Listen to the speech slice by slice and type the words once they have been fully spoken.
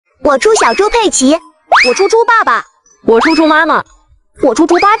我出小猪佩奇，我出猪爸爸，我出猪妈妈，我出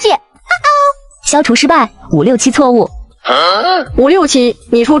猪八戒。消除失败，567错误。567，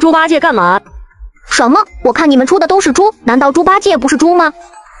你出猪八戒干嘛？什么？我看你们出的都是猪，难道猪八戒不是猪吗？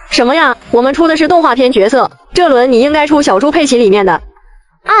什么呀？我们出的是动画片角色，这轮你应该出小猪佩奇里面的。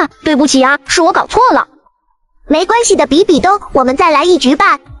啊，对不起啊，是我搞错了。没关系的，比比东，我们再来一局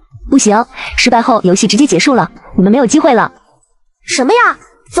吧。不行，失败后游戏直接结束了，你们没有机会了。什么呀？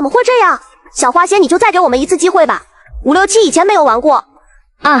怎么会这样？小花仙，你就再给我们一次机会吧。567以前没有玩过。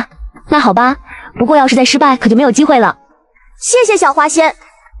啊，那好吧，不过要是再失败，可就没有机会了。谢谢小花仙。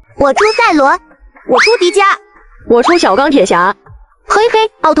我出赛罗，我出迪迦，我出小钢铁侠。嘿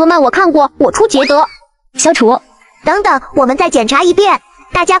嘿，奥特曼我看过，我出捷德。消除。等等，我们再检查一遍，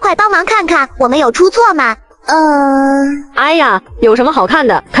大家快帮忙看看，我们有出错吗？哎呀，有什么好看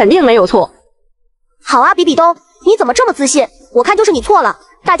的？肯定没有错。好啊，比比东，你怎么这么自信？我看就是你错了。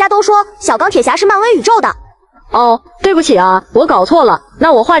大家都说小钢铁侠是漫威宇宙的。哦，对不起啊，我搞错了。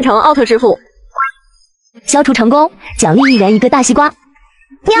那我换成奥特之父。消除成功，奖励1人1个大西瓜。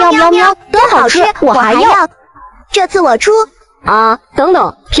喵喵喵，多好吃，我还要。这次我出。啊，等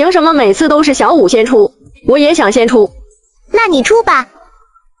等，凭什么每次都是小五先出？我也想先出。那你出吧。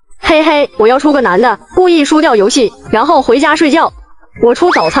嘿嘿，我要出个男的，故意输掉游戏，然后回家睡觉。我出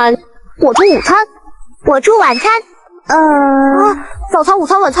早餐，我出午餐，我出晚餐。早餐、午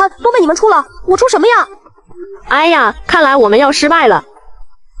餐、晚餐都被你们出了，我出什么呀？哎呀，看来我们要失败了。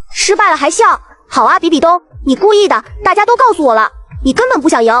失败了还笑？好啊，比比东，你故意的，大家都告诉我了，你根本不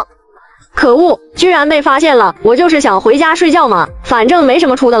想赢。可恶，居然被发现了！我就是想回家睡觉嘛，反正没什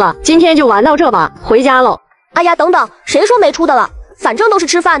么出的了，今天就玩到这吧，回家喽。哎呀，等等，谁说没出的了？反正都是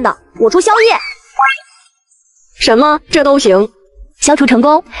吃饭的，我出宵夜。什么？这都行？消除成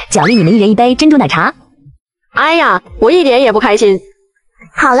功，奖励你们1人1杯珍珠奶茶。哎呀，我一点也不开心。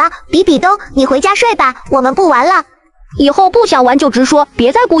好了，比比东，你回家睡吧，我们不玩了。以后不想玩就直说，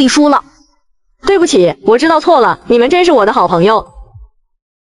别再故意输了。对不起，我知道错了，你们真是我的好朋友。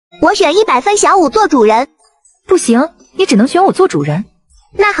我选100分小五做主人。不行，你只能选我做主人。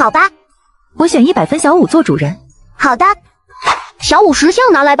那好吧，我选100分小五做主人。好的。小五十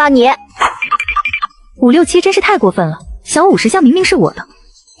项拿来吧你。567真是太过分了，小五10项明明是我的。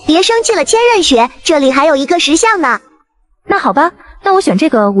别生气了，千仞雪，这里还有一个10项呢。那好吧，那我选这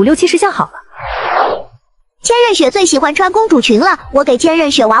个56710项好了。千仞雪最喜欢穿公主裙了，我给千仞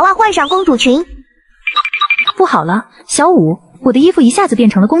雪娃娃换上公主裙。不好了，小五，我的衣服一下子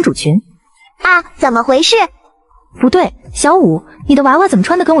变成了公主裙。啊，怎么回事？不对，小五，你的娃娃怎么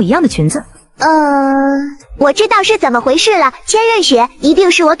穿的跟我一样的裙子？我知道是怎么回事了，千仞雪，一定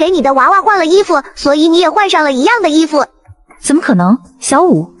是我给你的娃娃换了衣服，所以你也换上了一样的衣服。怎么可能？小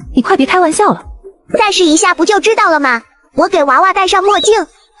五，你快别开玩笑了。再试一下不就知道了吗？我给娃娃戴上墨镜。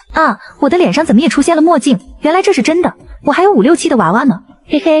啊，我的脸上怎么也出现了墨镜？原来这是真的，我还有567的娃娃呢。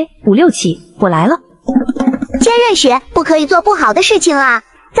嘿嘿，567，我来了。千仞雪，不可以做不好的事情啊！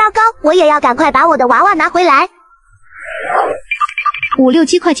糟糕，我也要赶快把我的娃娃拿回来。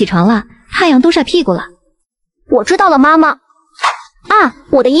567，快起床了，太阳都晒屁股了。我知道了，妈妈。啊，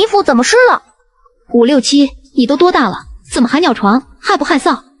我的衣服怎么湿了？567，你都多大了，怎么还尿床？害不害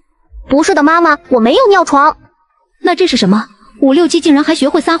臊？不是的，妈妈，我没有尿床。那这是什么？567竟然还学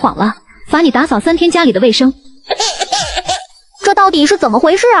会撒谎了，罚你打扫3天家里的卫生。这到底是怎么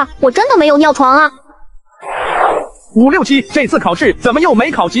回事啊？我真的没有尿床啊！567，这次考试怎么又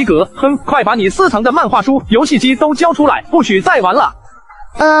没考及格？哼，快把你私藏的漫画书、游戏机都交出来，不许再玩了。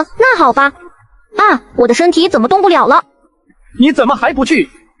那好吧。啊，我的身体怎么动不了了？你怎么还不去？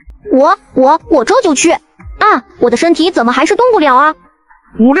我这就去。啊，我的身体怎么还是动不了啊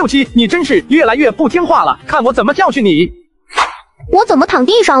？567，你真是越来越不听话了，看我怎么教训你！我怎么躺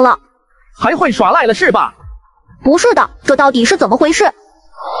地上了？还会耍赖了是吧？不是的，这到底是怎么回事？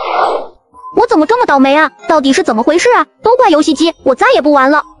我怎么这么倒霉啊？到底是怎么回事啊？都怪游戏机，我再也不玩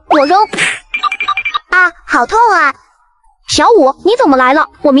了，我扔。啊，好痛啊！小五，你怎么来了？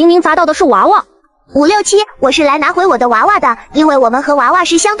我明明砸到的是娃娃。567，我是来拿回我的娃娃的，因为我们和娃娃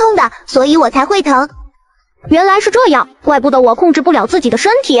是相通的，所以我才会疼。原来是这样，怪不得我控制不了自己的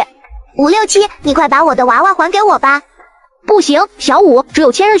身体。567，你快把我的娃娃还给我吧。不行，小五，只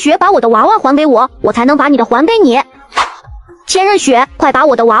有千仞雪把我的娃娃还给我，我才能把你的还给你。千仞雪，快把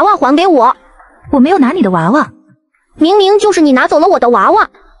我的娃娃还给我。我没有拿你的娃娃。明明就是你拿走了我的娃娃。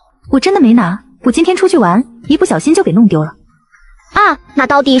我真的没拿，我今天出去玩，一不小心就给弄丢了。啊，那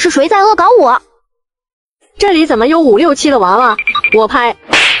到底是谁在恶搞我？这里怎么有567的娃娃？我拍。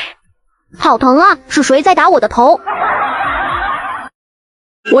好疼啊！是谁在打我的头？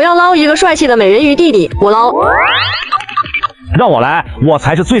我要捞一个帅气的美人鱼弟弟，我捞。让我来，我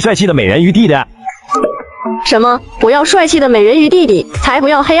才是最帅气的美人鱼弟弟。什么？我要帅气的美人鱼弟弟，才不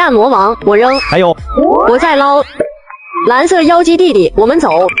要黑暗魔王！我扔。还有，我在捞。蓝色妖姬弟弟，我们走。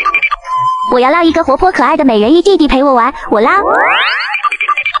我要捞一个活泼可爱的美人鱼弟弟陪我玩，我捞。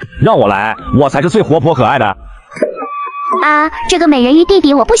让我来，我才是最活泼可爱的。啊，这个美人鱼弟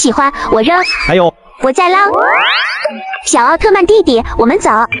弟我不喜欢，我扔。还有，我在捞。小奥特曼弟弟，我们走。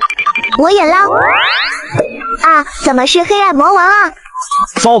我也捞。啊，怎么是黑暗魔王啊？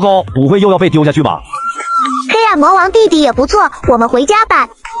糟糕，不会又要被丢下去吧？黑暗魔王弟弟也不错，我们回家吧。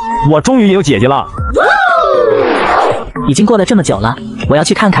我终于也有姐姐了。已经过了这么久了，我要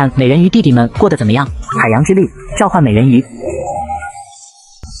去看看美人鱼弟弟们过得怎么样。海洋之力召唤美人鱼，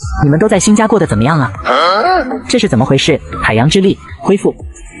你们都在新家过得怎么样啊？这是怎么回事？海洋之力恢复，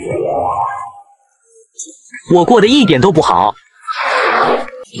我过得一点都不好。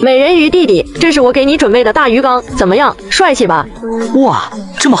美人鱼弟弟，这是我给你准备的大鱼缸，怎么样，帅气吧？哇，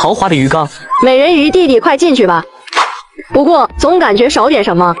这么豪华的鱼缸！美人鱼弟弟，快进去吧。不过总感觉少点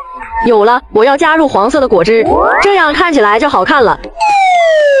什么。有了，我要加入黄色的果汁，这样看起来就好看了。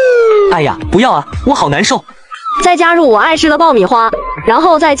哎呀，不要啊，我好难受。再加入我爱吃的爆米花，然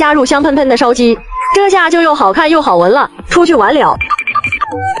后再加入香喷喷的烧鸡，这下就又好看又好闻了。出去玩了。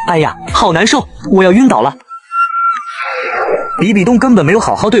哎呀，好难受，我要晕倒了。比比东根本没有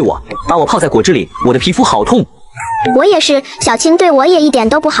好好对我，把我泡在果汁里，我的皮肤好痛。我也是，小青对我也一点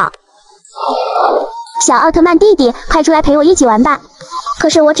都不好。小奥特曼弟弟，快出来陪我一起玩吧。可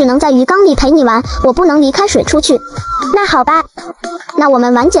是我只能在鱼缸里陪你玩，我不能离开水出去。那好吧，那我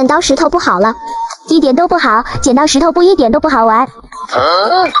们玩剪刀石头布好了。一点都不好，剪刀石头布一点都不好玩。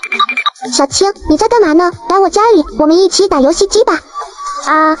小青，你在干嘛呢？来我家里，我们一起打游戏机吧。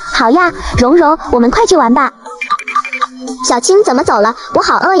啊，好呀，蓉蓉，我们快去玩吧。小青怎么走了？我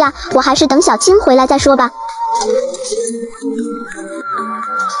好饿呀，我还是等小青回来再说吧。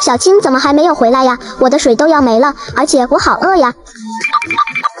小青怎么还没有回来呀？我的水都要没了，而且我好饿呀。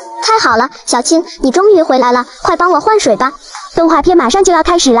太好了，小青，你终于回来了，快帮我换水吧。动画片马上就要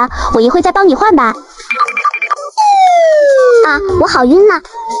开始了，我一会再帮你换吧。啊，我好晕呐。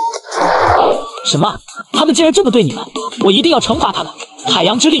什么？他们竟然这么对你们！我一定要惩罚他们！海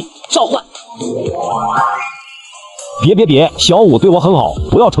洋之力召唤！别，小舞对我很好，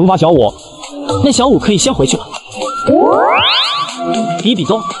不要惩罚小舞。那小舞可以先回去了。比比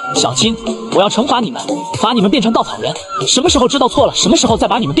东、小青，我要惩罚你们，罚你们变成稻草人。什么时候知道错了，什么时候再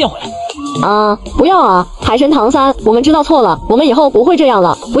把你们变回来。不要啊，海神唐三，我们知道错了，我们以后不会这样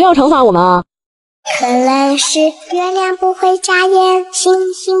了，不要惩罚我们啊。可能是月亮不会眨眼，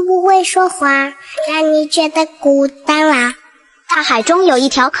星星不会说话，让你觉得孤单啦。大海中有一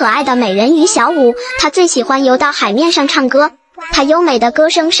条可爱的美人鱼小舞，她最喜欢游到海面上唱歌。她优美的歌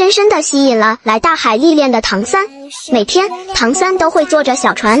声深深地吸引了来大海历练的唐三。每天，唐三都会坐着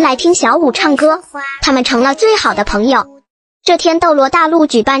小船来听小舞唱歌，他们成了最好的朋友。这天，斗罗大陆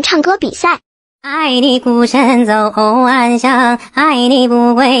举办唱歌比赛。爱你孤身走暗巷，爱你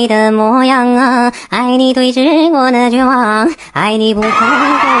不跪的模样啊，爱你对峙过的绝望，爱你不空过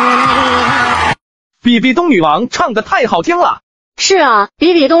的比比东女王唱得太好听了。是啊，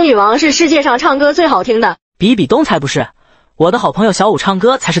比比东女王是世界上唱歌最好听的。比比东才不是，我的好朋友小舞唱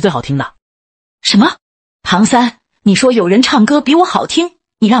歌才是最好听的。什么？唐三，你说有人唱歌比我好听，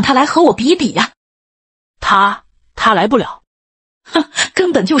你让他来和我比一比呀。他来不了。哼，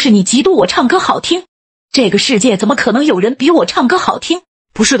根本就是你嫉妒我唱歌好听。这个世界怎么可能有人比我唱歌好听？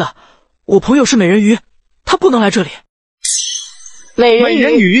不是的，我朋友是美人鱼，他不能来这里。美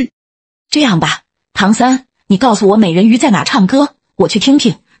人鱼。这样吧，唐三，你告诉我美人鱼在哪唱歌，我去听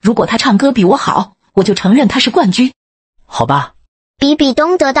听。如果他唱歌比我好，我就承认他是冠军。好吧。比比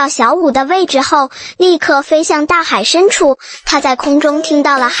东得到小舞的位置后，立刻飞向大海深处。他在空中听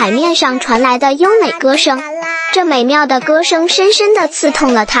到了海面上传来的优美歌声，这美妙的歌声深深地刺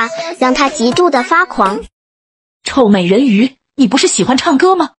痛了他，让他极度的发狂。臭美人鱼，你不是喜欢唱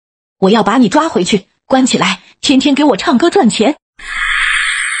歌吗？我要把你抓回去，关起来，天天给我唱歌赚钱。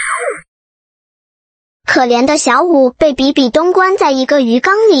可怜的小舞被比比东关在一个鱼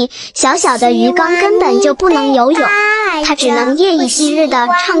缸里，小小的鱼缸根本就不能游泳，他只能夜以继日地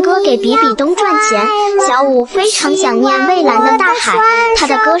唱歌给比比东赚钱。小舞非常想念蔚蓝的大海，他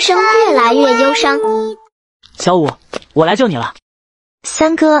的歌声越来越忧伤。小舞，我来救你了。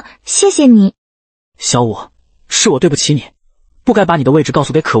三哥，谢谢你。小舞，是我对不起你，不该把你的位置告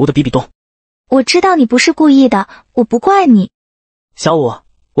诉给可恶的比比东。我知道你不是故意的，我不怪你。小舞，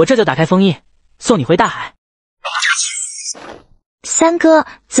我这就打开封印，送你回大海。三哥，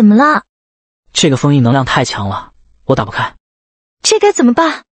怎么了？这个封印能量太强了，我打不开。这该怎么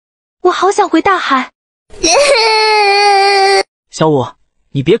办？我好想回大海。小五，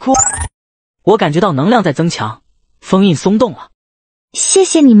你别哭，我感觉到能量在增强，封印松动了。谢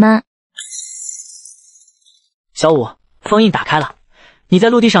谢你们。小五，封印打开了，你在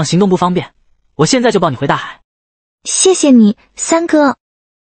陆地上行动不方便，我现在就抱你回大海。谢谢你，三哥。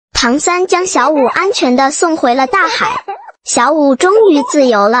唐三将小五安全地送回了大海，小五终于自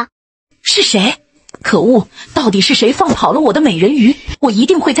由了。是谁？可恶，到底是谁放跑了我的美人鱼？我一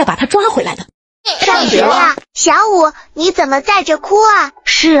定会再把他抓回来的。上学了，小五，你怎么在这哭啊？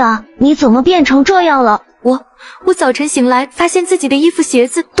是啊，你怎么变成这样了？我早晨醒来，发现自己的衣服鞋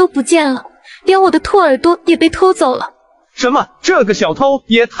子都不见了，连我的兔耳朵也被偷走了。什么？这个小偷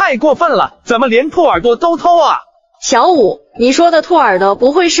也太过分了，怎么连兔耳朵都偷啊？小五，你说的兔耳朵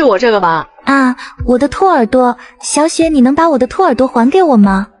不会是我这个吧？啊，我的兔耳朵，小雪，你能把我的兔耳朵还给我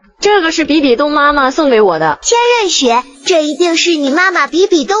吗？这个是比比东妈妈送给我的。千仞雪，这一定是你妈妈比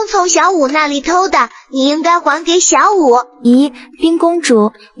比东从小五那里偷的，你应该还给小五。咦，冰公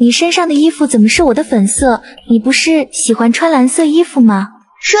主，你身上的衣服怎么是我的粉色？你不是喜欢穿蓝色衣服吗？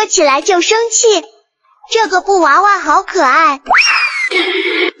说起来就生气，这个布娃娃好可爱。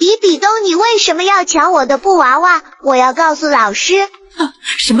比比东，你为什么要抢我的布娃娃？我要告诉老师。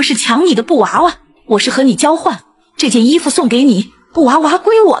什么是抢你的布娃娃？我是和你交换，这件衣服送给你，布娃娃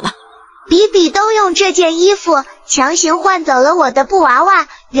归我了。比比东用这件衣服强行换走了我的布娃娃，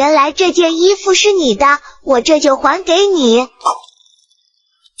原来这件衣服是你的，我这就还给你。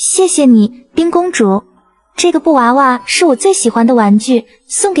谢谢你，冰公主。这个布娃娃是我最喜欢的玩具，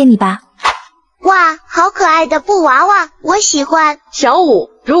送给你吧。哇，好可爱的布娃娃，我喜欢。小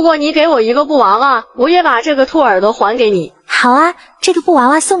五，如果你给我一个布娃娃，我也把这个兔耳朵还给你。好啊，这个布娃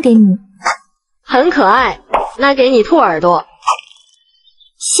娃送给你。很可爱，那给你兔耳朵。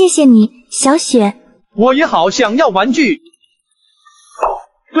谢谢你，小雪。我也好想要玩具。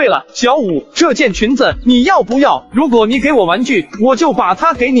对了，小五，这件裙子你要不要？如果你给我玩具，我就把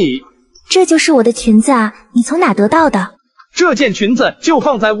它给你。这就是我的裙子啊，你从哪得到的？这件裙子就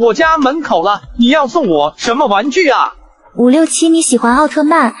放在我家门口了，你要送我什么玩具啊？567，你喜欢奥特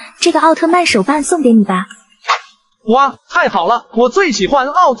曼，这个奥特曼手办送给你吧。哇，太好了，我最喜欢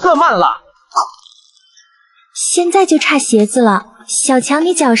奥特曼了。现在就差鞋子了，小强，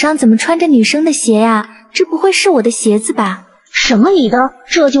你脚上怎么穿着女生的鞋呀？这不会是我的鞋子吧？什么你的？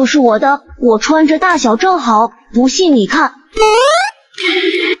这就是我的，我穿着大小正好，不信你看。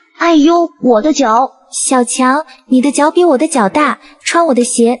哎呦，我的脚！小强，你的脚比我的脚大，穿我的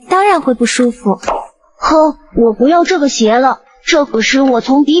鞋当然会不舒服。哼，我不要这个鞋了，这可是我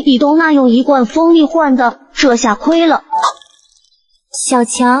从比比东那用1罐蜂蜜换的，这下亏了。小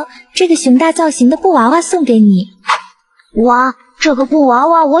强，这个熊大造型的布娃娃送给你。哇，这个布娃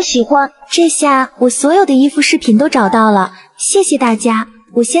娃我喜欢。这下我所有的衣服饰品都找到了，谢谢大家，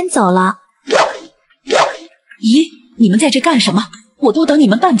我先走了。咦，你们在这干什么？我都等你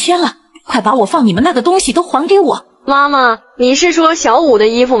们半天了，快把我放你们那个东西都还给我。妈妈，你是说小五的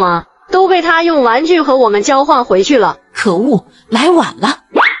衣服吗？都被他用玩具和我们交换回去了。可恶，来晚了。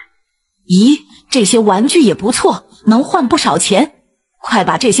咦，这些玩具也不错，能换不少钱。快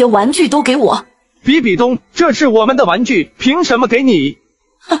把这些玩具都给我。比比东，这是我们的玩具，凭什么给你？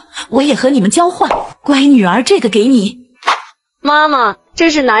哼，我也和你们交换。乖女儿，这个给你。妈妈，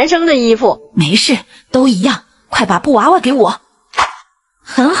这是男生的衣服。没事，都一样。快把布娃娃给我。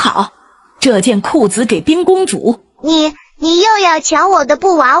很好，这件裤子给冰公主。你又要抢我的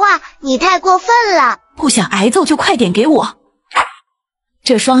布娃娃，你太过分了！不想挨揍就快点给我。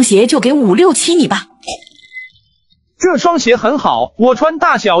这双鞋就给567你吧。这双鞋很好，我穿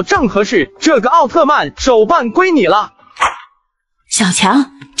大小正合适。这个奥特曼手办归你了。小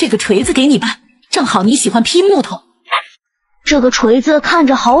强，这个锤子给你吧，正好你喜欢劈木头。这个锤子看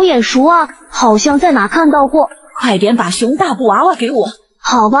着好眼熟啊，好像在哪看到过。快点把熊大布娃娃给我。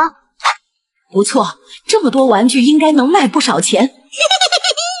好吧。不错，这么多玩具应该能卖不少钱。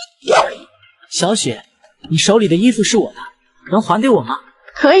小雪，你手里的衣服是我的，能还给我吗？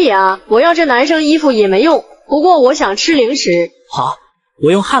可以啊，我要这男生衣服也没用，不过我想吃零食。好，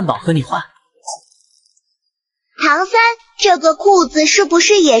我用汉堡和你换。唐三，这个裤子是不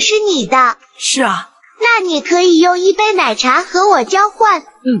是也是你的？是啊。那你可以用1杯奶茶和我交换。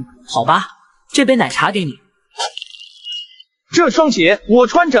好吧，这杯奶茶给你。这双鞋我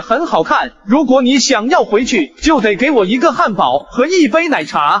穿着很好看，如果你想要回去，就得给我1个汉堡和1杯奶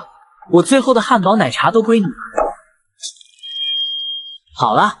茶。我最后的汉堡奶茶都归你。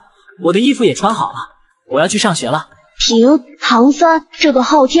好了，我的衣服也穿好了，我要去上学了。停，唐三，这个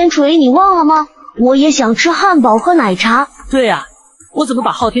昊天锤你忘了吗？我也想吃汉堡和奶茶。对呀，我怎么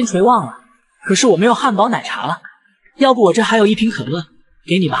把昊天锤忘了？可是我没有汉堡奶茶了，要不我这还有1瓶可乐，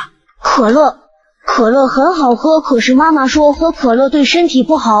给你吧。可乐可乐很好喝，可是妈妈说喝可乐对身体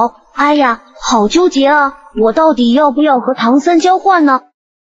不好。哎呀，好纠结啊！我到底要不要和唐三交换呢？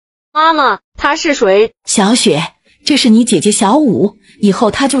妈妈，他是谁？小雪，这是你姐姐小舞，以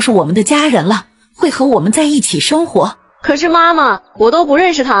后她就是我们的家人了，会和我们在一起生活。可是妈妈，我都不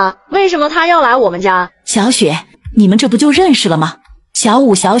认识他，为什么他要来我们家？小雪，你们这不就认识了吗？小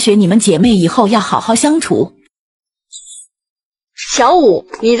舞、小雪，你们姐妹以后要好好相处。小舞，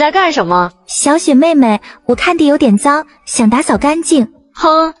你在干什么？小雪妹妹，我看地有点脏，想打扫干净。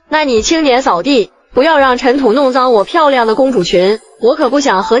哼，那你轻点扫地，不要让尘土弄脏我漂亮的公主裙，我可不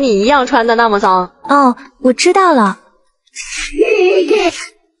想和你一样穿的那么脏。哦，我知道了。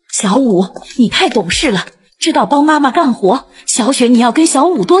小舞，你太懂事了，知道帮妈妈干活。小雪，你要跟小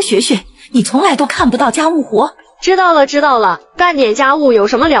舞多学学，你从来都看不到家务活。知道了，知道了，干点家务有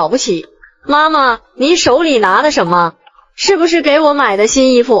什么了不起？妈妈，你手里拿的什么？是不是给我买的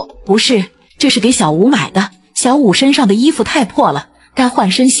新衣服？不是，这是给小舞买的。小舞身上的衣服太破了，该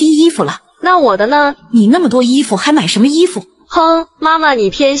换身新衣服了。那我的呢？你那么多衣服，还买什么衣服？哼，妈妈你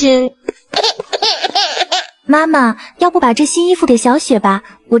偏心。妈妈，要不把这新衣服给小雪吧，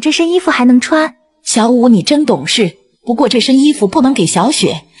我这身衣服还能穿。小舞，你真懂事。不过这身衣服不能给小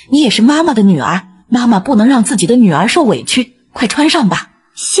雪，你也是妈妈的女儿，妈妈不能让自己的女儿受委屈，快穿上吧。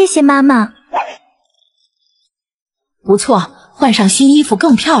谢谢妈妈。不错，换上新衣服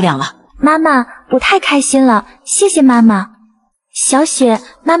更漂亮了。妈妈，我太开心了，谢谢妈妈。小雪，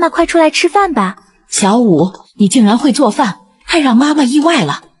妈妈快出来吃饭吧。小舞，你竟然会做饭，太让妈妈意外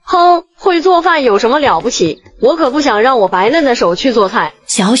了。哼，会做饭有什么了不起？我可不想让我白嫩的手去做菜。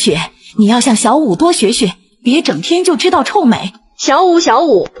小雪，你要向小舞多学学，别整天就知道臭美。小舞，小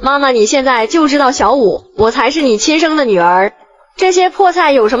舞，妈妈你现在就知道小舞，我才是你亲生的女儿。这些破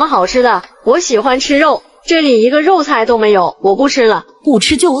菜有什么好吃的？我喜欢吃肉，这里一个肉菜都没有，我不吃了。不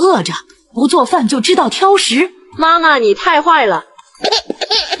吃就饿着，不做饭就知道挑食。妈妈你太坏了。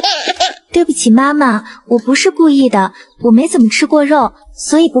对不起妈妈，我不是故意的，我没怎么吃过肉，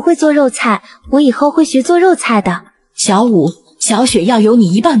所以不会做肉菜，我以后会学做肉菜的。小舞，小雪要有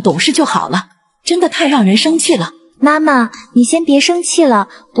你一半懂事就好了，真的太让人生气了。妈妈，你先别生气了，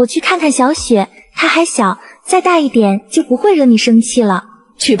我去看看小雪，她还小，再大一点就不会惹你生气了。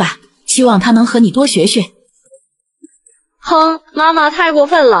去吧，希望她能和你多学学。哼，妈妈太过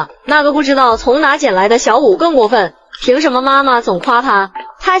分了，那个不知道从哪捡来的小舞更过分，凭什么妈妈总夸他？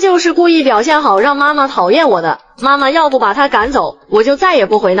他就是故意表现好让妈妈讨厌我的，妈妈要不把他赶走，我就再也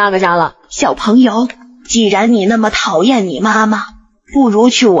不回那个家了。小朋友，既然你那么讨厌你妈妈，不如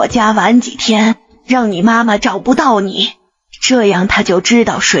去我家玩几天，让你妈妈找不到你，这样她就知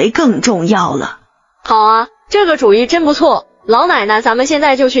道谁更重要了。好啊，这个主意真不错，老奶奶咱们现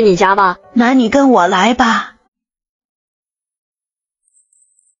在就去你家吧。那你跟我来吧。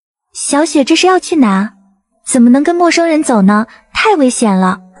小雪这是要去哪？怎么能跟陌生人走呢？太危险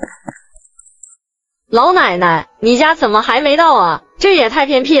了。老奶奶，你家怎么还没到啊？这也太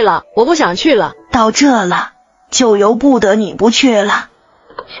偏僻了，我不想去了。到这了，就由不得你不去了。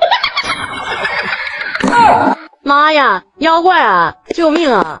妈呀，妖怪啊，救命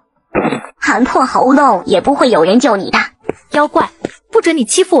啊！喊破喉咙也不会有人救你的。妖怪，不准你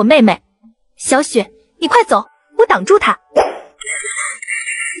欺负我妹妹。小雪，你快走，我挡住她。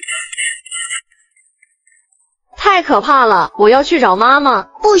太可怕了，我要去找妈妈。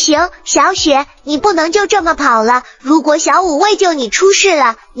不行，小雪，你不能就这么跑了。如果小舞为救你出事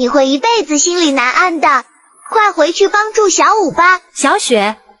了，你会一辈子心里难安的。快回去帮助小舞吧。小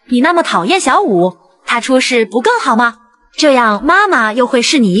雪，你那么讨厌小舞，她出事不更好吗？这样妈妈又会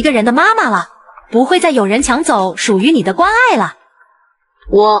是你一个人的妈妈了，不会再有人抢走属于你的关爱了。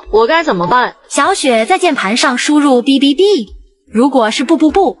我该怎么办？小雪在键盘上输入 BBB， 如果是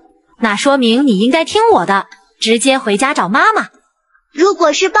不，那说明你应该听我的。直接回家找妈妈。如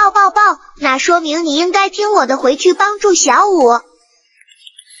果是抱，那说明你应该听我的，回去帮助小舞。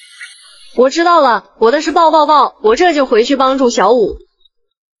我知道了，我的是抱，我这就回去帮助小舞。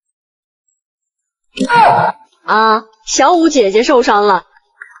啊，小舞姐姐受伤了。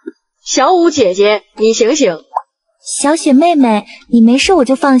小舞姐姐，你醒醒。小雪妹妹，你没事我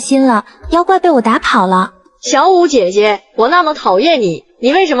就放心了，妖怪被我打跑了。小舞姐姐，我那么讨厌你，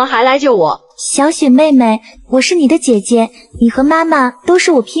你为什么还来救我？小雪妹妹，我是你的姐姐，你和妈妈都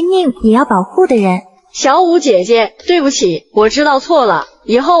是我拼命也要保护的人。小舞姐姐，对不起，我知道错了，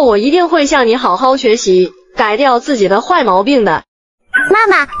以后我一定会向你好好学习，改掉自己的坏毛病的。妈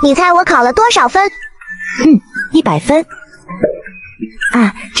妈，你猜我考了多少分？100分。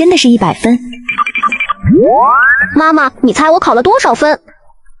啊，真的是100分。妈妈，你猜我考了多少分？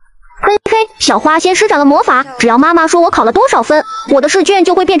嘿嘿，小花仙施展了魔法，只要妈妈说我考了多少分，我的试卷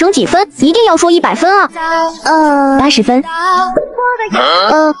就会变成几分，一定要说100分啊。80分。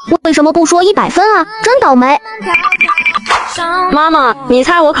为什么不说100分啊？真倒霉。妈妈，你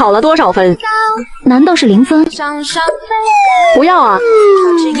猜我考了多少分？难道是0分？不要啊！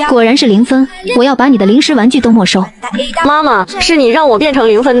果然是0分，我要把你的零食玩具都没收。妈妈，是你让我变成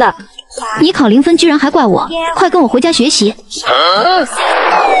0分的。你考0分居然还怪我，快跟我回家学习。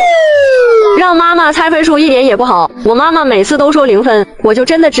让妈妈猜分数一点也不好，我妈妈每次都说0分，我就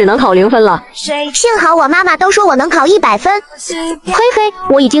真的只能考0分了。幸好我妈妈都说我能考100分。嘿嘿，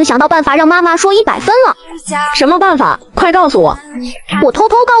我已经想到办法让妈妈说100分了。什么办法？快告诉我。我偷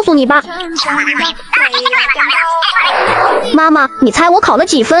偷告诉你吧。妈妈，你猜我考了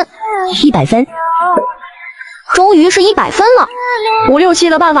几分？100分。终于是100分了。5、6、7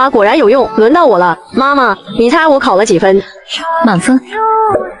的办法果然有用，轮到我了。妈妈，你猜我考了几分？满分。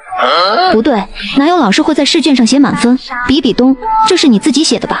不对，哪有老师会在试卷上写满分？比比东，这是你自己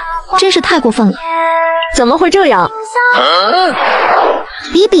写的吧？真是太过分了。怎么会这样？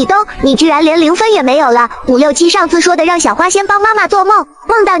比比东，你居然连0分也没有了。5、6、7上次说的让小花先帮妈妈做梦，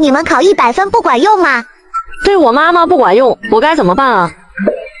梦到你们考100分不管用吗？对我妈妈不管用，我该怎么办啊？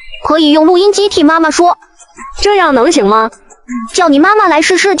可以用录音机替妈妈说。这样能行吗？叫你妈妈来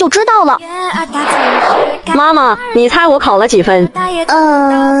试试就知道了。妈妈，你猜我考了几分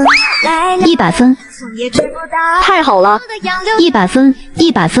？100分。太好了！100分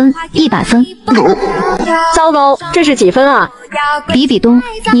，100分，100分。糟糕，这是几分啊？比比东，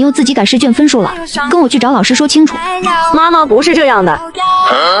你又自己改试卷分数了，跟我去找老师说清楚。妈妈不是这样的。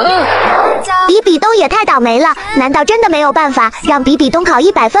比比东也太倒霉了，难道真的没有办法让比比东考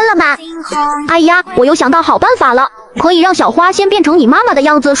100分了吗？哎呀，我又想到好办法了，可以让小花先变成你妈妈的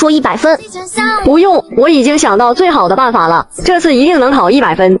样子说100分。不用，我已经想到最好的办法了，这次一定能考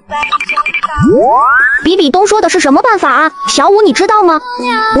100分。比比东说的是什么办法啊？小五你知道吗？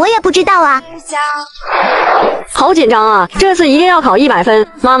我也不知道啊。好紧张啊，这次一定要考100分。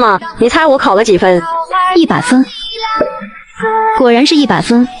妈妈，你猜我考了几分？100分。果然是100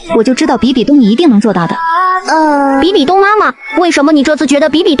分，我就知道比比东你一定能做到的。比比东妈妈，为什么你这次觉得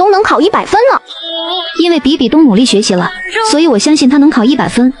比比东能考100分了？因为比比东努力学习了，所以我相信他能考100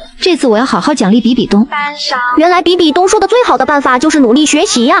分。这次我要好好奖励比比东。原来比比东说的最好的办法就是努力学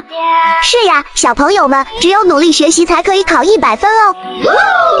习呀。是呀，小朋友们，只有努力学习才可以考100分哦。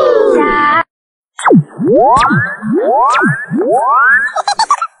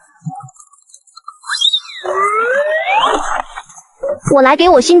我来给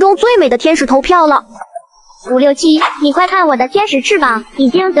我心中最美的天使投票了。5、6、7，你快看我的天使翅膀，已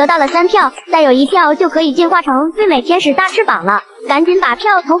经得到了3票，再有1票就可以进化成最美天使大翅膀了，赶紧把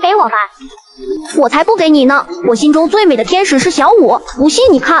票投给我吧。我才不给你呢，我心中最美的天使是小五，不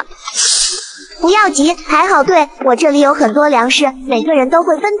信你看。不要急，还好对，我这里有很多粮食，每个人都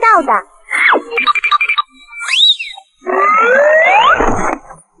会分到的。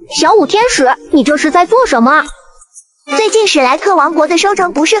小五天使，你这是在做什么啊？最近史莱克王国的收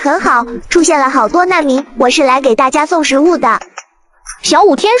成不是很好，出现了好多难民，我是来给大家送食物的。小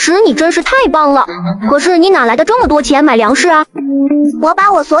五天使，你真是太棒了！可是你哪来的这么多钱买粮食啊？我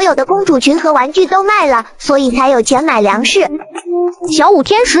把我所有的公主裙和玩具都卖了，所以才有钱买粮食。小五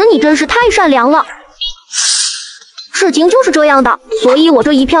天使，你真是太善良了。事情就是这样的，所以我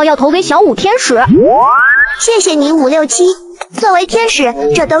这一票要投给小五天使。谢谢你5、6、7，作为天使，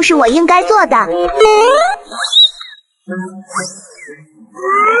这都是我应该做的。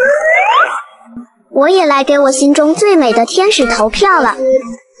我也来给我心中最美的天使投票了。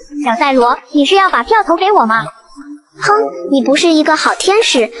小赛罗，你是要把票投给我吗？哼，你不是一个好天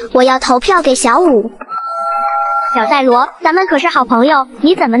使，我要投票给小五。小赛罗，咱们可是好朋友，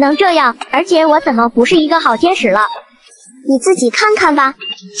你怎么能这样？而且我怎么不是一个好天使了？你自己看看吧。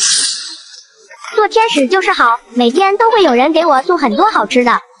做天使就是好，每天都会有人给我送很多好吃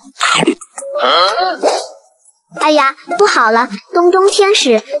的。哎呀，不好了，东东天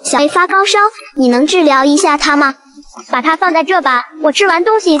使小 A 发高烧，你能治疗一下他吗？把它放在这吧，我吃完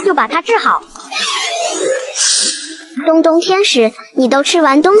东西就把它治好。东东天使，你都吃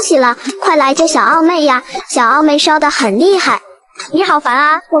完东西了，快来救小奥妹呀！小奥妹烧得很厉害。你好烦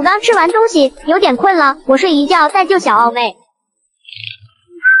啊，我刚吃完东西，有点困了，我睡一觉再救小奥妹。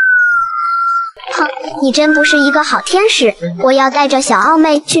哼，你真不是一个好天使，我要带着小奥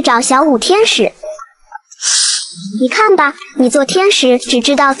妹去找小五天使。你看吧，你做天使只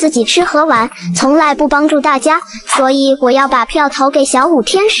知道自己吃喝玩，从来不帮助大家，所以我要把票投给小五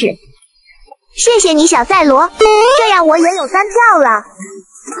天使。谢谢你，小赛罗，这样我也有3票了。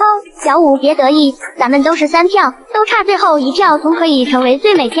小五别得意，咱们都是3票，都差最后1票，总可以成为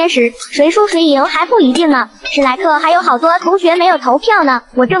最美天使。谁输谁赢还不一定呢。史莱克还有好多同学没有投票呢，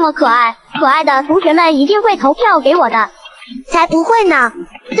我这么可爱，可爱的同学们一定会投票给我的。才不会呢！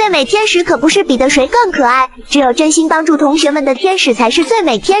最美天使可不是比的谁更可爱，只有真心帮助同学们的天使才是最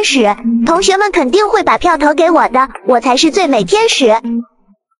美天使。同学们肯定会把票投给我的，我才是最美天使。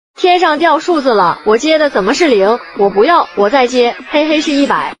天上掉数字了，我接的怎么是0？我不要，我再接，嘿嘿是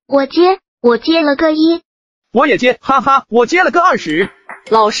100。我接了个1。我也接，哈哈，我接了个20。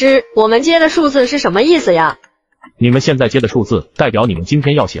老师，我们接的数字是什么意思呀？你们现在接的数字代表你们今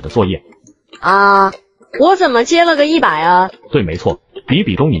天要写的作业。啊，我怎么接了个100啊？对，没错，比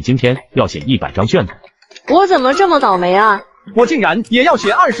比东你今天要写100张卷子。我怎么这么倒霉啊？我竟然也要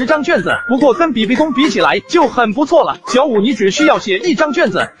写20张卷子，不过跟比比东比起来就很不错了。小五你只需要写1张卷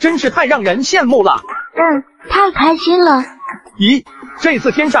子，真是太让人羡慕了。太开心了。咦，这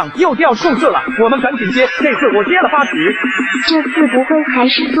次天上又掉数字了，我们赶紧接，这次我接了80。这次不会还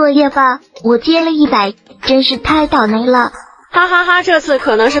是作业吧？我接了100，真是太倒霉了。哈哈哈，这次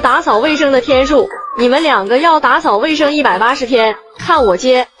可能是打扫卫生的天数，你们2个要打扫卫生180天，看我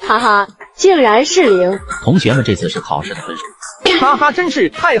接，哈哈，竟然是0。同学们这次是考试的分数。哈哈，真是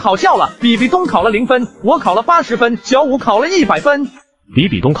太好笑了！比比东考了0分，我考了80分，小五考了100分。比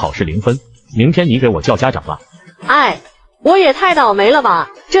比东考试0分，明天你给我叫家长吧。哎，我也太倒霉了吧！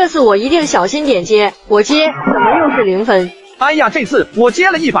这次我一定小心点接，我接怎么又是0分？哎呀，这次我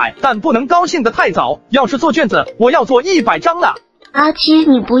接了100，但不能高兴得太早。要是做卷子，我要做100张呢。阿七，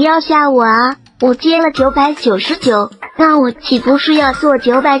你不要吓我啊！我接了999，那我岂不是要做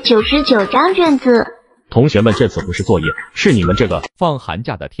999张卷子？同学们，这次不是作业，是你们这个放寒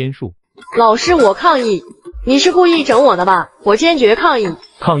假的天数。老师，我抗议！你是故意整我的吧？我坚决抗议！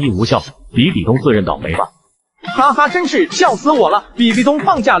抗议无效，比比东自认倒霉吧。哈哈，真是笑死我了！比比东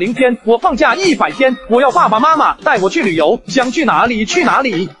放假0天，我放假100天，我要爸爸妈妈带我去旅游，想去哪里去哪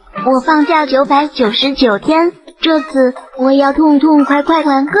里。我放假999天，这次我要痛痛快快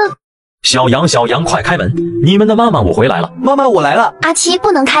还个。小羊，小羊，快开门！你们的妈妈我回来了。妈妈，我来了。阿七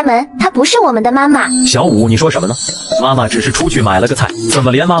不能开门，她不是我们的妈妈。小五，你说什么呢？妈妈只是出去买了个菜，怎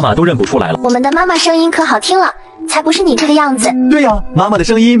么连妈妈都认不出来了？我们的妈妈声音可好听了，才不是你这个样子。对呀，妈妈的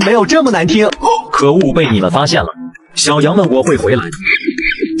声音没有这么难听。可恶，被你们发现了。小羊们，我会回来的。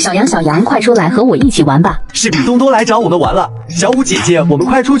小羊，小羊，快出来和我一起玩吧！是比东东来找我们玩了。小五姐姐，我们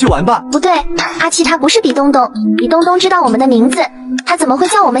快出去玩吧！不对，阿七他不是比东东，比东东知道我们的名字，他怎么会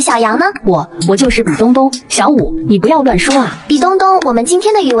叫我们小羊呢？我就是比东东。小五，你不要乱说啊！比东东，我们今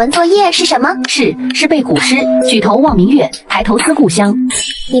天的语文作业是什么？是背古诗，举头望明月，抬头思故乡。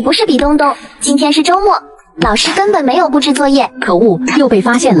你不是比东东，今天是周末。老师根本没有布置作业，可恶，又被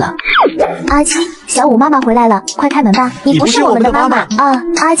发现了。阿七，小五妈妈回来了，快开门吧！你不是我们的妈妈啊！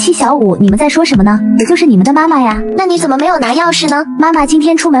阿七、小五，你们在说什么呢？我就是你们的妈妈呀。那你怎么没有拿钥匙呢？妈妈今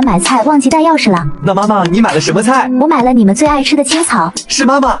天出门买菜忘记带钥匙了。那妈妈，你买了什么菜？我买了你们最爱吃的青草。是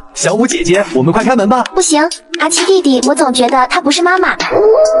妈妈，小五姐姐，我们快开门吧！不行，阿七弟弟，我总觉得他不是妈妈。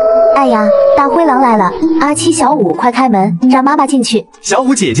哎呀，大灰狼来了！阿七、小五，快开门，让妈妈进去。小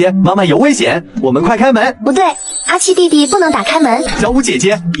五姐姐，妈妈有危险，我们快开门！不对，阿七弟弟不能打开门。小五姐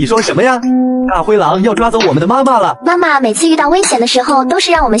姐，你说什么呀？大灰狼要抓走我们的妈妈了。妈妈每次遇到危险的时候都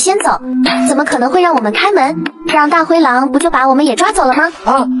是让我们先走，怎么可能会让我们开门？让大灰狼不就把我们也抓走了吗？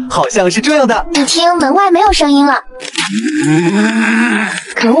啊，好像是这样的。你听，门外没有声音了。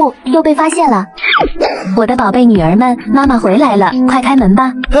可恶，又被发现了。我的宝贝女儿们，妈妈回来了，快开门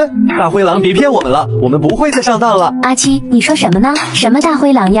吧。哼，大灰狼别骗我们了，我们不会再上当了。阿七，你说什么呢？什么大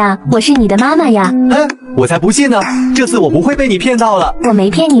灰狼呀？我是你的妈妈呀。哼，我才不信呢，这次我不会被你骗到了。我没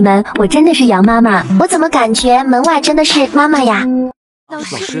骗你们，我真的是羊妈妈。我怎么感觉门外真的是妈妈呀？老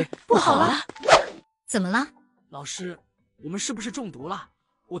师，不好了！怎么了？老师，我们是不是中毒了？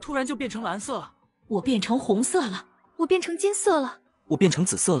我突然就变成蓝色了。我变成红色了。我变成金色了。我变成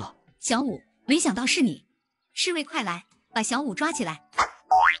紫色了。小五，没想到是你。侍卫快来，把小五抓起来。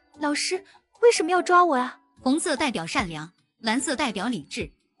老师，为什么要抓我呀？红色代表善良，蓝色代表理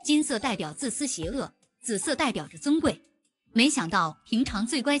智，金色代表自私邪恶，紫色代表着尊贵。没想到平常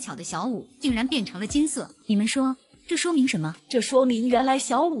最乖巧的小五竟然变成了金色，你们说这说明什么？这说明原来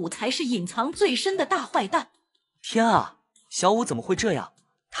小五才是隐藏最深的大坏蛋。天啊，小五怎么会这样？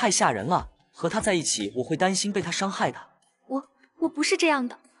太吓人了！和他在一起，我会担心被他伤害的。我不是这样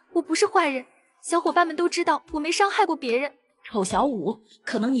的，我不是坏人，小伙伴们都知道我没伤害过别人。臭小五，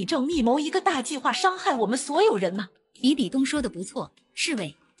可能你正密谋一个大计划，伤害我们所有人呢。比比东说的不错，侍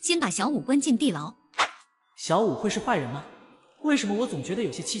卫，先把小五关进地牢。小五会是坏人吗？为什么我总觉得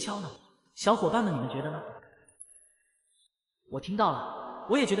有些蹊跷呢？小伙伴们，你们觉得呢？我听到了，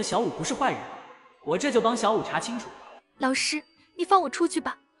我也觉得小舞不是坏人，我这就帮小舞查清楚。老师，你放我出去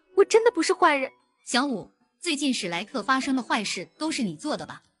吧，我真的不是坏人。小舞，最近史莱克发生的坏事都是你做的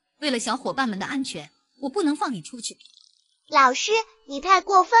吧？为了小伙伴们的安全，我不能放你出去。老师，你太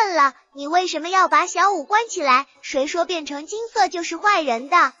过分了，你为什么要把小舞关起来？谁说变成金色就是坏人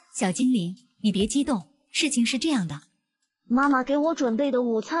的？小精灵，你别激动，事情是这样的。妈妈给我准备的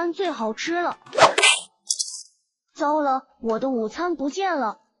午餐最好吃了。糟了，我的午餐不见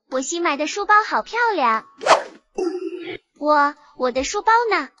了。我新买的书包好漂亮。我的书包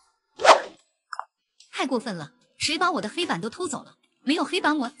呢？太过分了，谁把我的黑板都偷走了？没有黑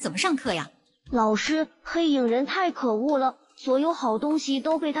板我怎么上课呀？老师，黑影人太可恶了，所有好东西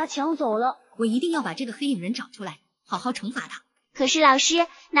都被他抢走了。我一定要把这个黑影人找出来，好好惩罚他。可是老师，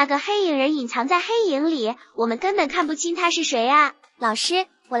那个黑影人隐藏在黑影里，我们根本看不清他是谁啊。老师，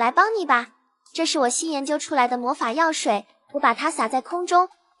我来帮你吧。这是我新研究出来的魔法药水，我把它洒在空中，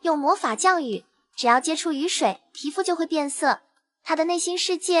用魔法降雨，只要接触雨水，皮肤就会变色，他的内心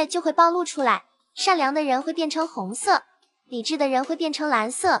世界就会暴露出来。善良的人会变成红色，理智的人会变成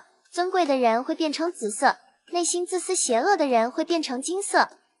蓝色，尊贵的人会变成紫色，内心自私邪恶的人会变成金色。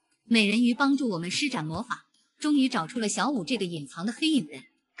美人鱼帮助我们施展魔法，终于找出了小舞这个隐藏的黑影人。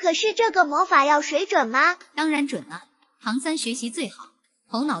可是这个魔法药水准吗？当然准了。唐三学习最好，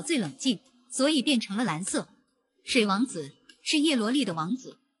头脑最冷静，所以变成了蓝色。水王子是叶罗丽的王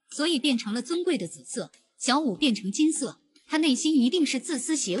子，所以变成了尊贵的紫色。小舞变成金色，他内心一定是自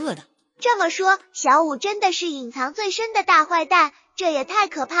私邪恶的。这么说，小舞真的是隐藏最深的大坏蛋，这也太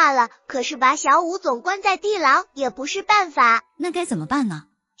可怕了。可是把小舞总关在地牢也不是办法。那该怎么办呢？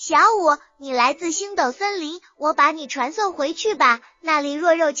小舞，你来自星斗森林，我把你传送回去吧，那里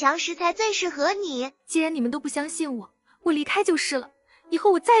弱肉强食才最适合你。既然你们都不相信我，我离开就是了。以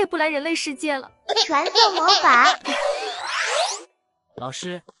后我再也不来人类世界了。传送魔法。老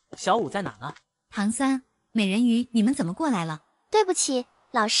师，小舞在哪呢？唐三、美人鱼，你们怎么过来了？对不起，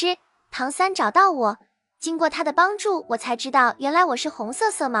老师，唐三找到我，经过他的帮助，我才知道原来我是红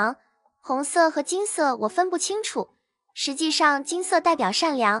色色盲。红色和金色我分不清楚，实际上金色代表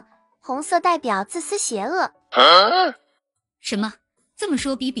善良，红色代表自私邪恶。什么？这么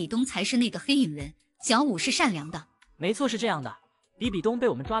说比比东才是那个黑影人，小舞是善良的。没错，是这样的。比比东被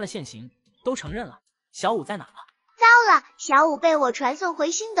我们抓了现行，都承认了。小舞在哪了？糟了，小舞被我传送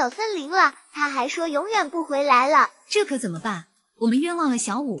回星斗森林了，他还说永远不回来了。这可怎么办？我们冤枉了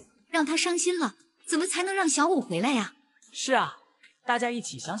小舞，让他伤心了，怎么才能让小舞回来呀？是啊，大家一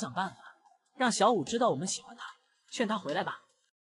起想想办法，让小舞知道我们喜欢他，劝他回来吧。